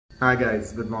Hi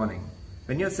guys, good morning.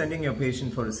 When you're sending your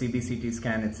patient for a CBCT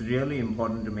scan, it's really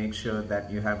important to make sure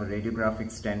that you have a radiographic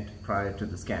stent prior to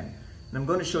the scan. And I'm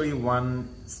going to show you one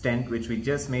stent which we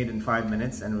just made in 5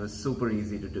 minutes and it was super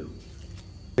easy to do.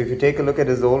 If you take a look at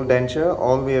his old denture,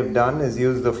 all we have done is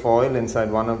use the foil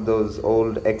inside one of those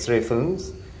old X-ray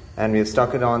films and we've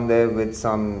stuck it on there with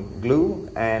some glue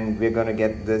and we're going to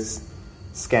get this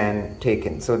scan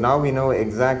taken. So now we know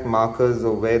exact markers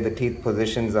of where the teeth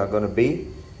positions are going to be.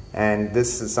 And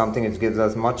this is something which gives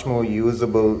us much more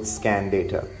usable scan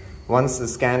data. Once the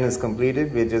scan is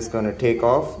completed, we're just going to take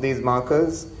off these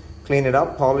markers, clean it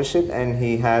up, polish it, and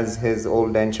he has his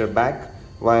old denture back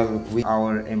while we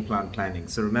our implant planning.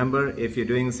 So remember, if you're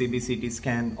doing a CBCT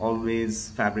scan,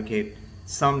 always fabricate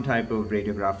some type of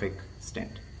radiographic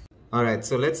stent. Alright,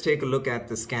 so let's take a look at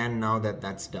the scan now that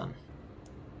that's done.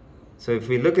 So if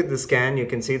we look at the scan, you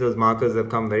can see those markers have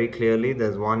come very clearly.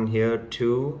 There's one here,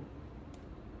 2,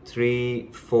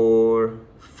 3, 4,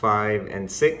 5 and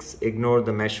 6. Ignore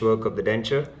the meshwork of the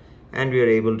denture and we are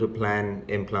able to plan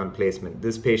implant placement.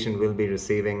 This patient will be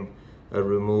receiving a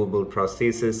removable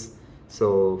prosthesis,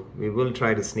 so we will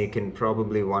try to sneak in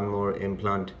probably one more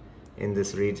implant in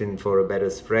this region for a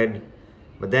better spread.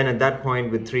 But then at that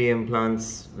point with 3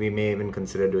 implants we may even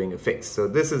consider doing a fix. So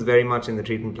this is very much in the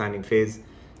treatment planning phase.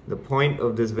 The point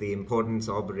of this is the importance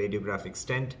of a radiographic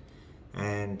stent.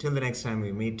 And till the next time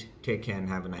we meet, take care and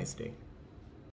have a nice day.